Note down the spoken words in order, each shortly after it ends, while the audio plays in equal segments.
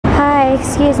Hi,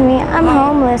 excuse me. I'm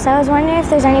homeless. I was wondering if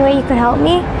there's any way you could help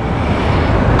me.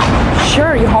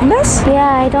 Sure, you homeless?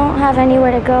 Yeah, I don't have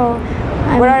anywhere to go.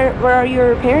 Where are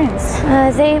your parents?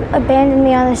 They abandoned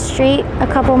me on the street a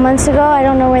couple months ago. I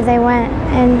don't know where they went,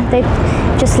 and they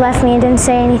just left me and didn't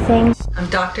say anything. I'm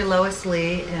Dr. Lois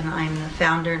Lee, and I'm the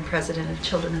founder and president of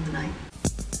Children of the Night.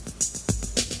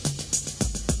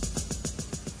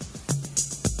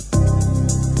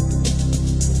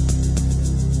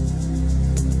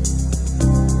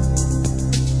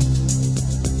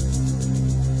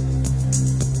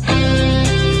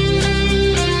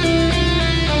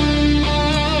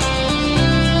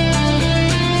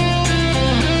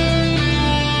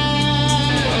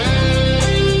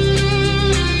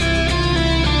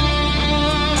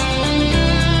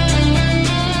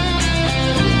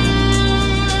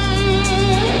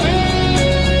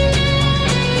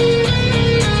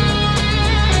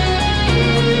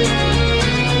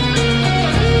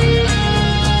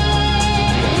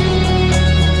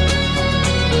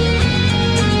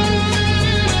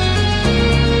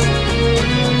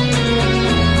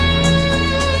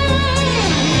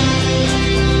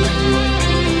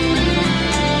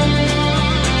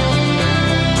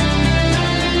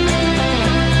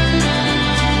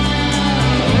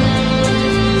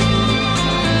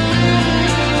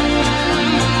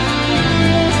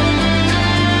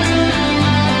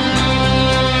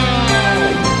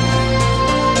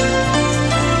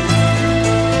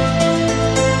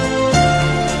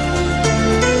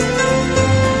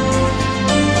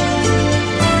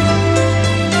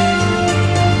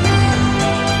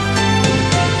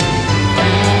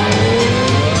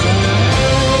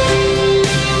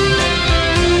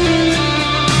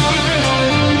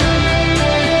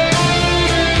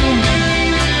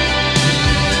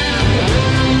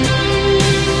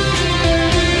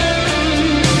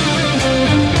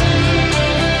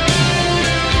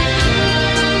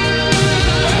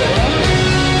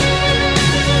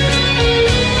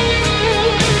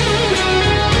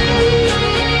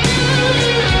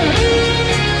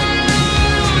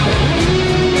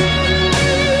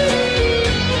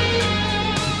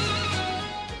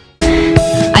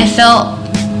 I felt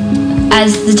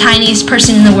as the tiniest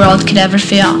person in the world could ever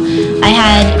feel. I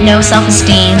had no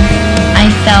self-esteem. I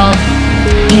felt,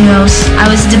 I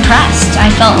was depressed. I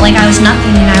felt like I was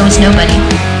nothing and I was nobody.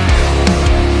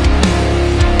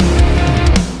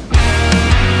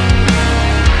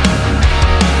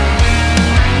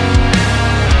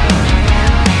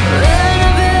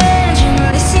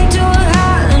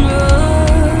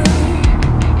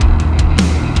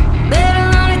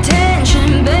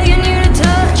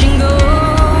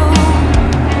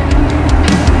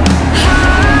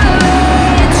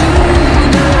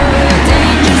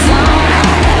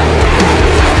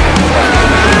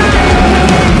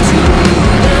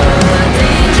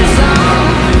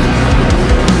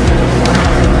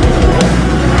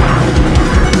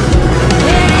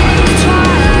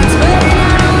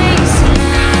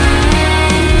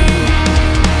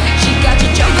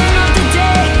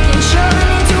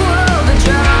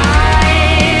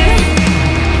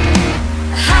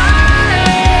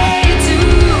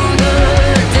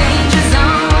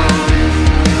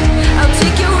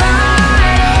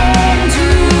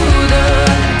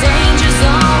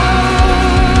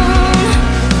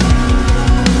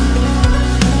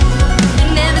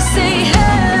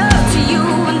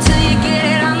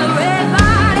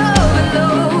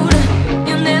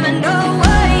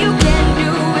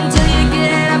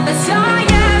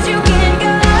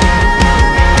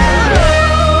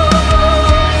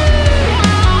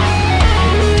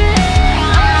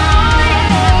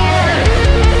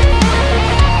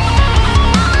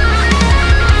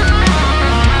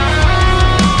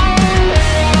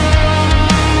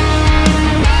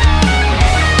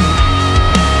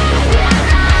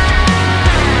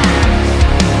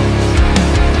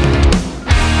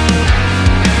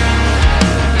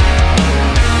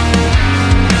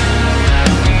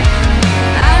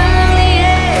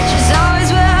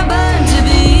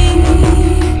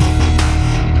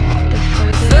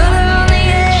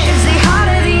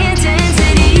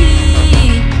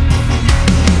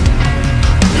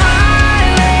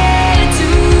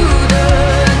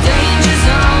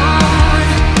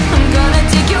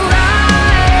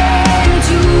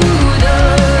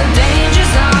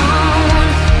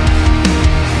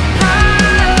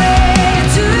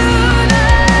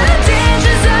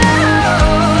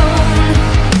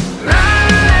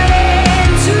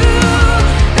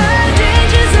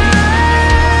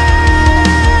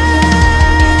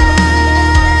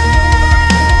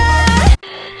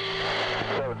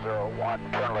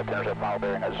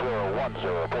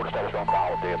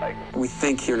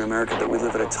 here in America that we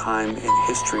live at a time in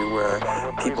history where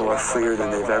people are freer than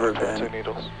they've ever been.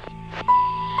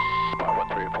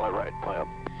 513, fly right, fly up.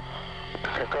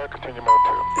 Continue mode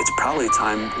 2. It's probably a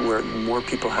time where more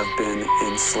people have been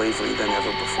in slavery than ever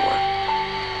before.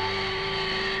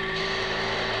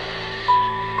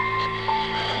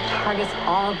 It targets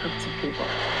all groups of people.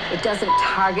 It doesn't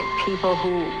target people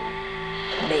who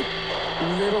make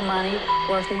little money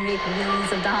or if they make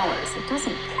millions of dollars. It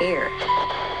doesn't care.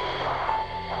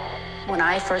 When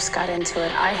I first got into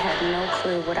it, I had no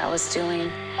clue what I was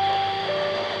doing.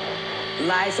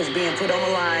 Life is being put on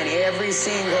the line every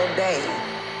single day.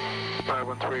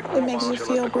 It makes you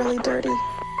feel really dirty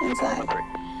inside.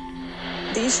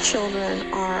 These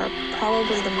children are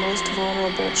probably the most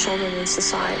vulnerable children in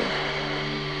society.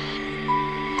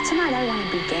 Tonight I want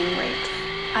to be gang raped.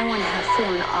 I want to have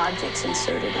foreign objects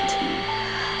inserted into me.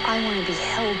 I want to be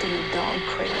held in a dog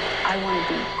crate. I want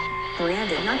to be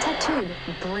branded, not tattooed,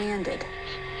 branded.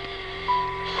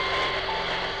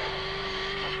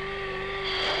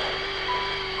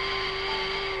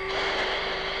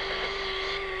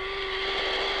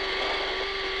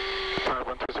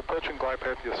 Is approaching glide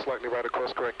path, you're slightly right of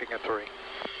course correcting at 3.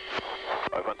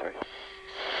 513.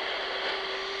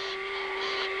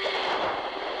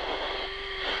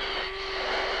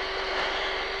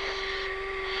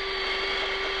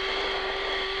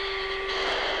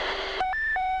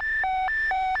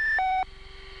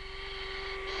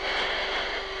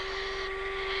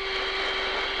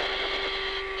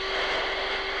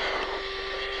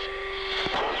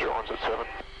 At 7.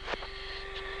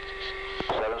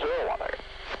 701 there.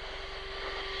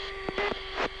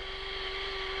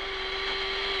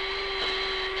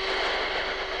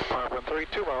 513,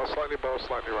 2 miles, slightly bow,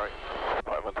 slightly right.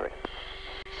 513.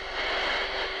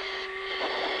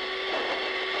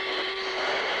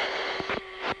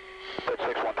 That's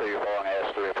 612, you're following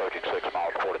AS3, approaching 6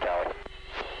 miles, 4 to tower.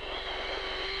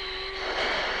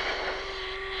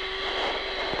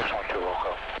 612, will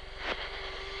go.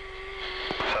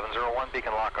 701,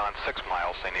 beacon lock on 6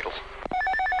 miles, St. Needles.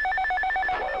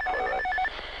 Fly up, fly right.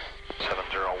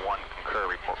 701, concur,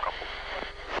 report coupled.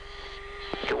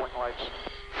 Your wing lights.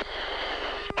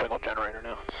 Single generator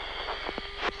now.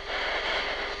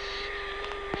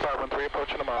 513,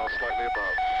 approaching a mile, slightly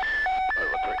above.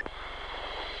 513.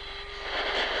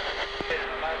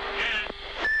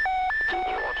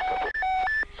 201's coupled.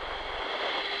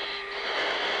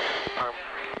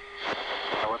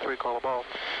 513, call a ball.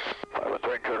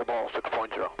 513, intruder ball,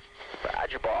 6.0.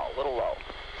 Roger ball, a little low.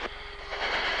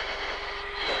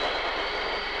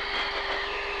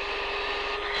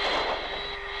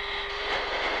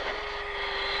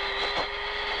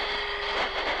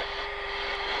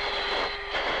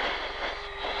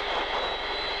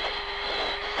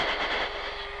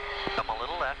 Come a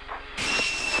little left.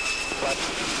 Left.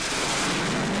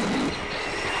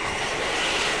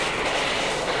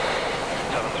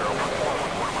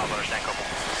 701, 1 mile, understand couple.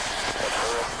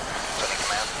 Setting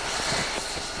command.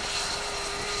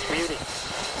 Community.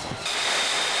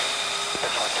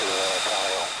 That's on to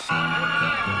Palio.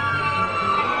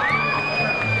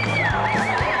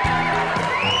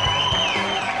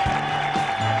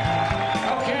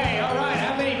 Okay, all right.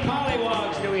 How many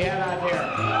pollywogs do we have out there?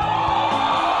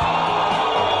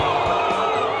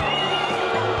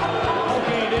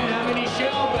 Okay, then how many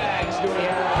shell bags do we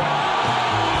have out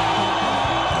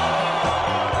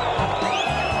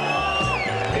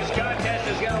there? This contest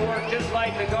is going to work just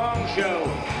like the Gong Show,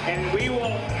 and we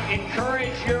will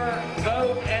encourage your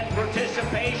vote and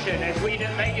participation as we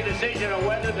make a decision on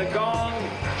whether the gong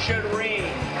should ring.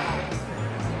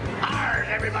 Is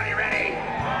everybody ready?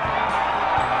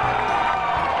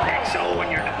 XO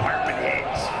and your department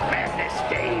heads, man this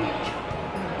stage.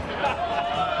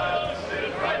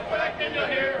 Sit right back in your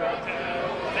hero town.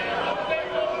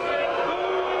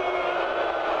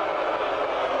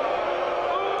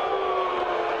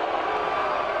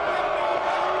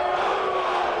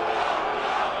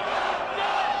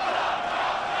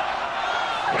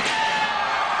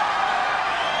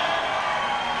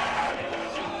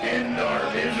 End our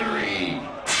misery.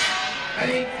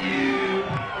 Thank you.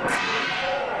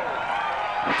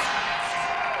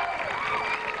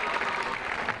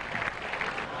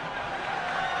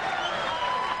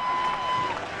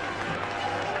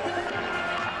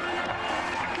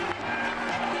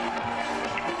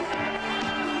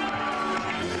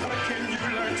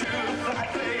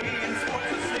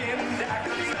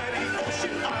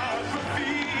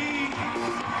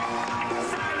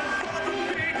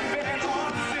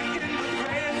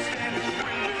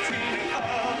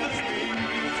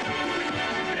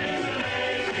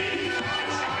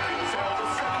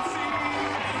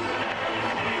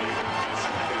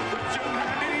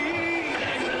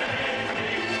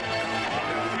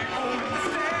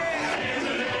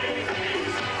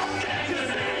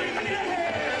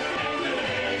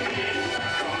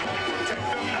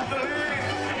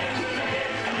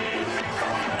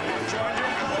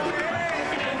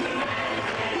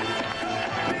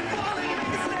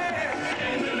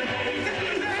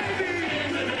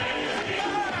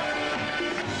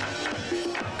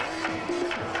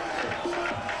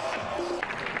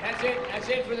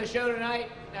 show tonight.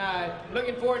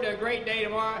 Looking forward to a great day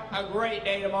tomorrow.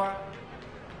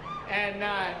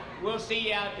 And we'll see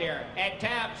you out there. And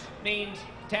taps means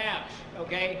taps,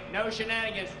 okay? No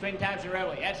shenanigans between taps and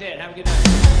reveille. That's it. Have a good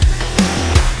night.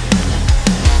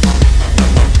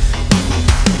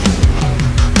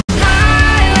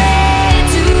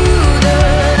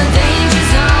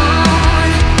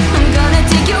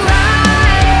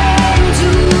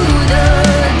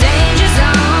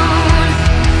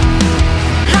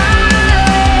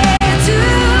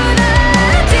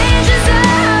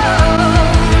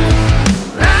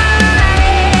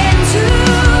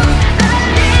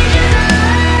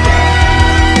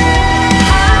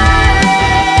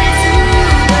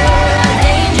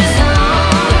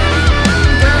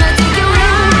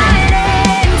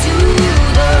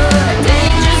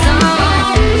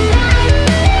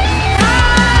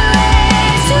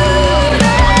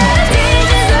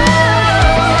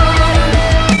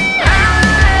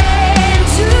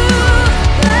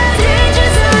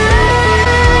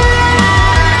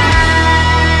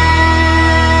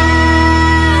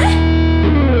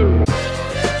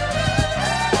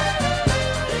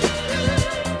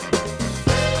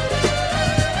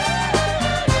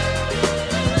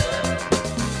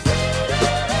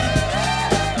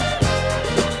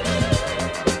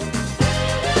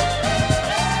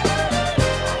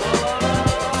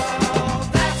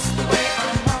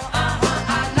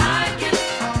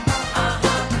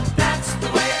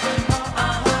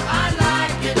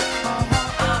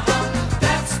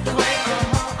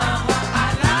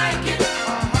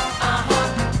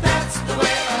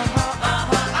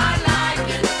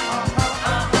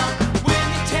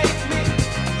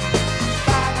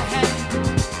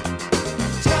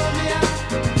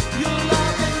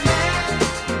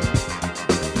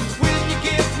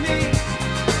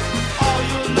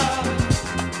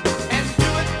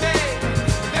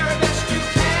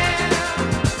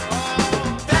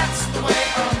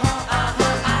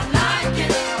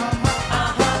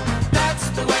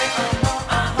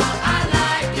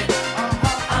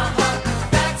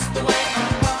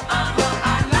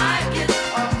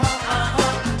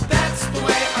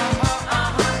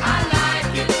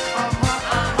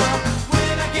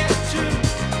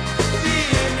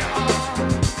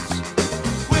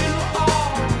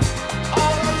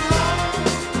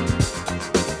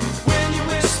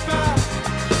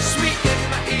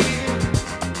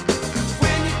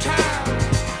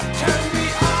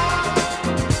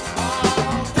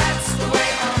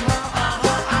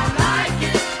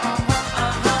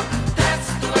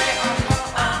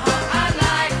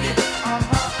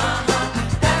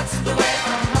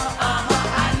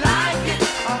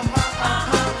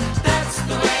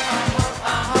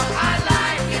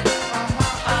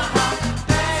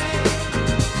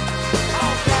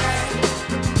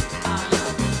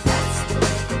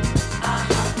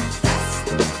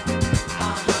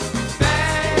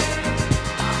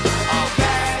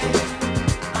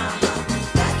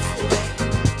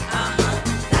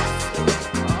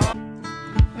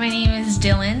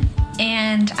 Dylan,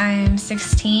 and I'm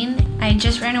 16. I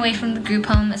just ran away from the group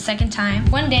home a second time.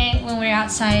 One day when we were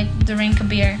outside the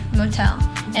Rinkabeer Motel,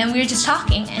 and we were just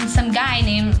talking, and some guy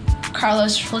named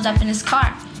Carlos pulled up in his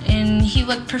car, and he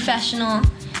looked professional.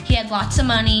 He had lots of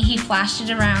money. He flashed it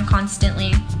around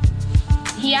constantly.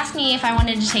 He asked me if I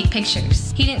wanted to take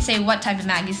pictures. He didn't say what type of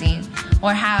magazine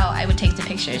or how I would take the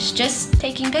pictures, just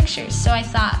taking pictures. So I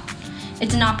thought,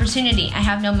 it's an opportunity. I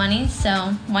have no money,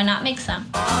 so why not make some?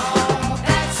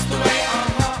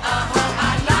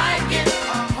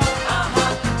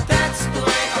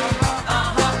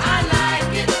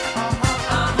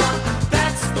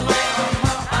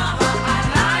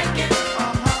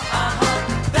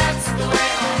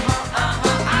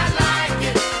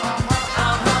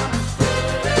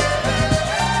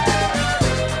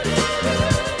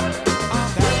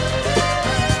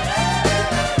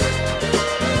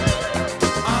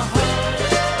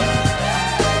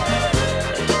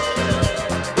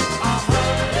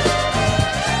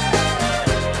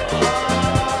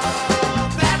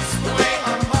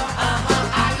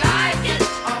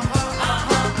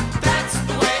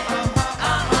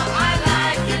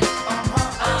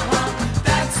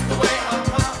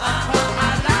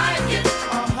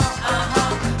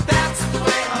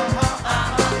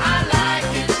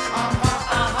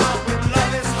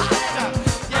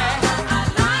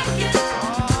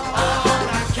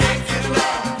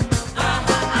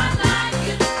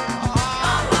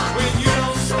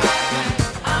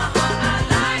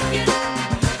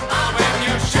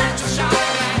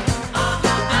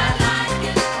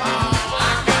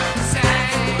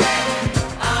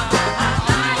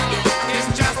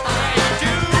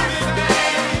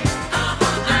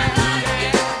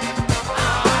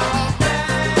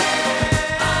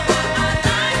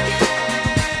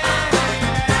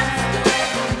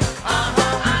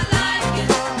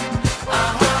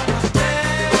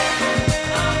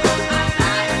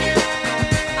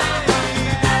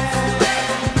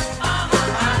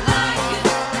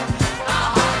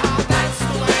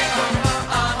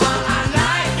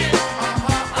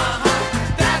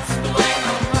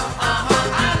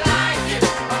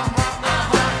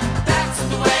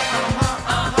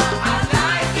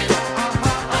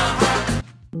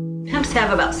 ERNST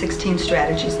have about 16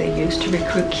 strategies they use to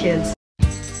recruit kids.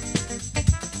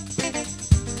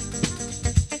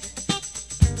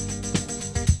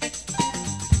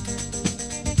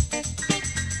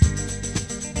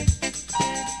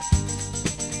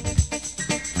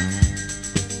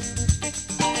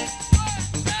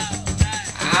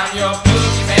 I'm your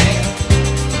boogeyman,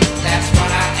 that's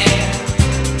what I am.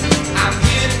 I'm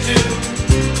here to do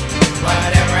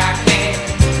whatever I can.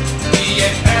 Be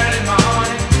it early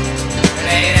morning,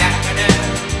 late afternoon,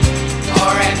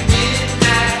 or at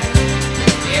midnight.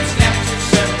 It's never too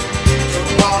soon to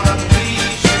wanna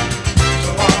please you, to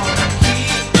wanna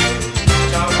keep you,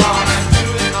 to wanna do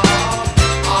it all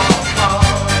for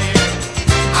you.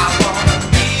 I wanna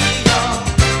be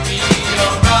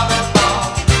your rubber ball.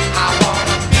 I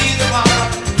wanna be the one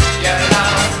you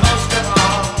love most of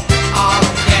all. Oh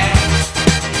yeah.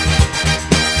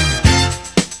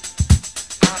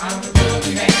 I'm the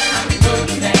boogeyman, I'm the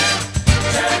boogeyman.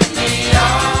 Turn me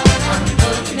on. I'm the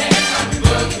boogeyman, I'm the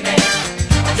boogeyman.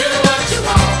 I'll do what you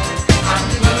want. I'm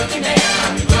the boogeyman,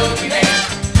 I'm the boogeyman.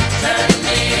 Turn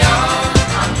me on.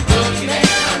 I'm the boogeyman,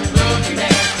 I'm the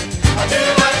boogeyman. I'll do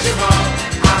what you want.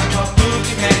 I'm your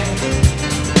boogeyman.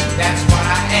 That's what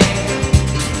I am.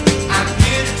 I'm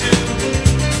here to do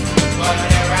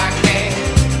whatever I can.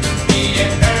 Be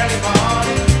it early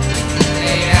morning,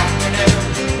 late afternoon,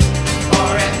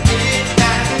 or at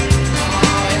midnight.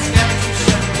 Oh, it's never too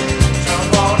soon. Don't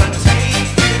wanna take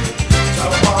you,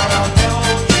 don't wanna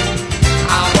hold you.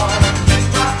 I wanna give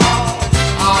my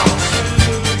all to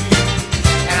you,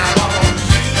 and I want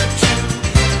you to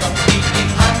completely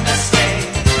understand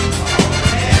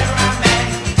where I'm at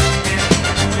and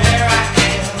where I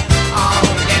am. Oh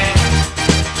yeah.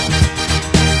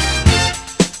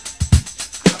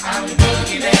 I'm the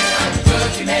boogeyman, I'm the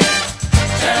boogeyman.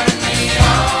 Turn me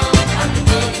on. I'm the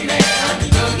boogeyman, I'm the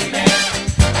boogeyman.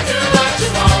 I do what you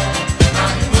want.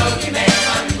 I'm the boogeyman,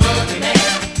 I'm the boogeyman.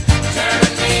 Turn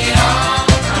me on.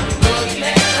 I'm the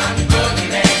boogeyman, I'm the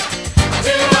boogeyman. I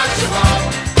do what you want.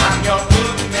 I'm your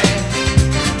boogeyman.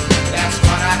 That's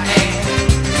what I am.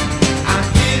 I'm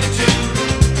here to do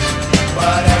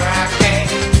whatever I can.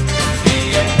 Be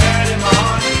it early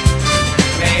morning,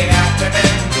 late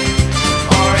afternoon,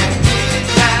 or at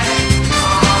midnight.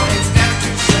 Oh, it's never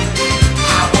too soon.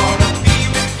 I wanna be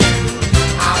with you.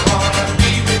 I wanna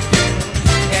be with you.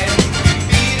 And we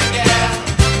be together,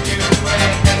 you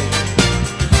and me.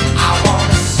 I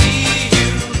wanna see you,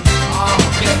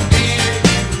 get near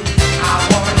you. I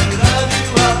wanna love you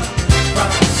up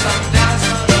from sundown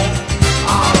to love.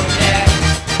 Oh yeah,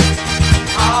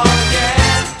 oh yeah.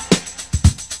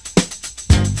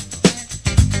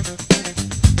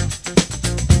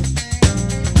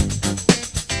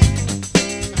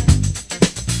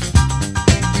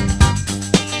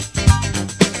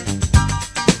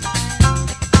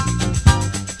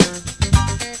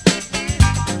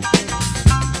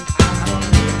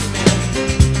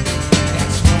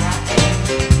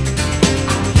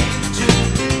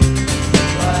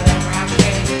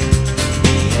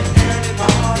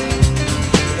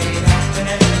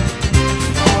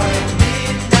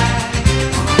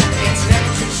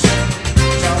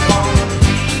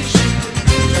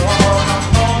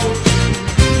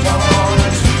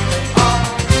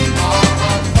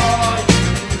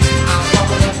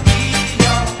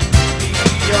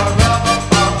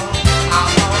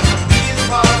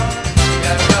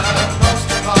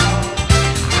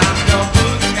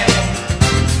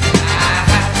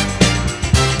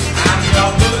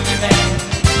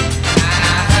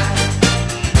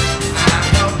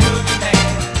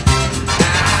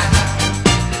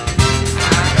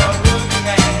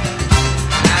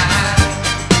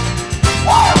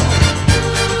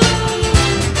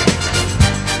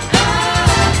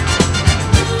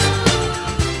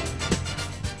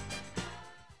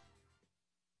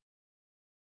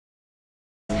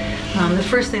 The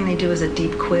first thing they do is a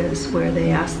deep quiz where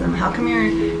they ask them, how come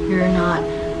you're not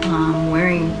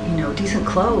wearing decent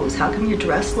clothes? How come you're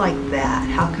dressed like that?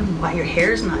 How come why your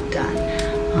hair's not done?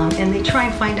 And they try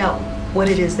and find out what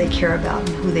it is they care about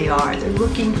and who they are. They're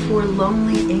looking for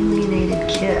lonely, alienated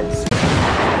kids.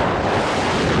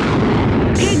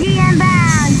 PG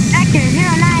inbound, Vector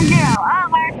 090,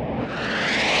 over.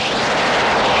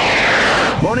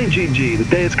 Morning, GG. The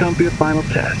day has come for your final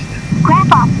test.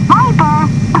 Grandpa, Viper,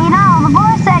 the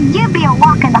boy said you'd be a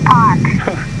walk in the park.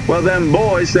 Well, them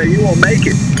boys say you won't make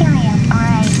it. Give me a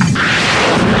break.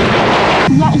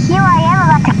 Yet here I am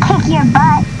about to kick your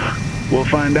butt. We'll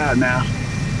find out now.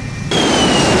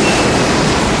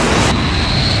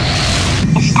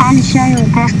 It's time to show you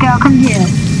what this girl can do.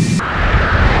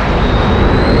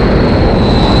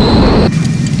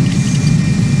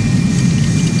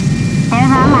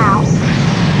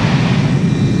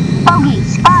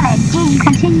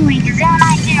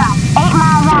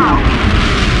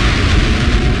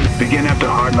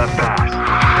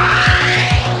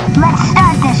 Let's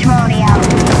start this rodeo.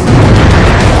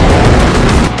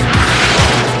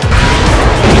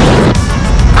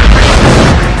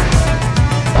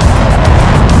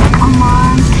 Come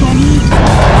on, kitty.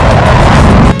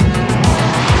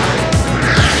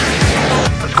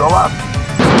 Let's go up.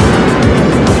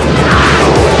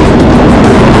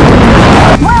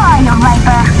 Where are you,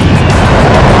 Viper?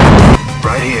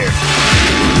 Right here.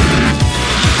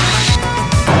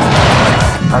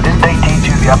 Now, didn't they teach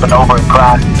you the up and over in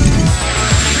class?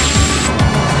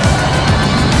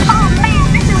 Oh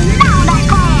man, this is now that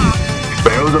class.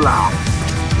 Sparrows allowed.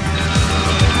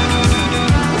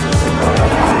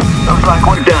 Looks like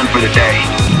we're done for the day.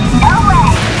 No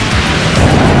way.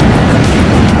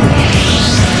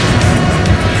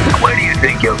 Where do you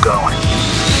think you're going?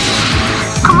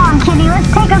 Come on, kitty,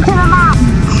 let's take her to the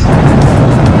mountains.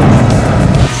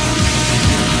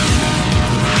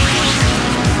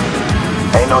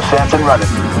 Ain't no sense in running.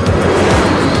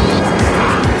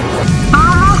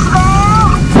 Almost there.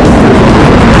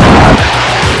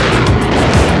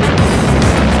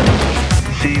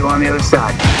 See you on the other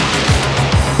side.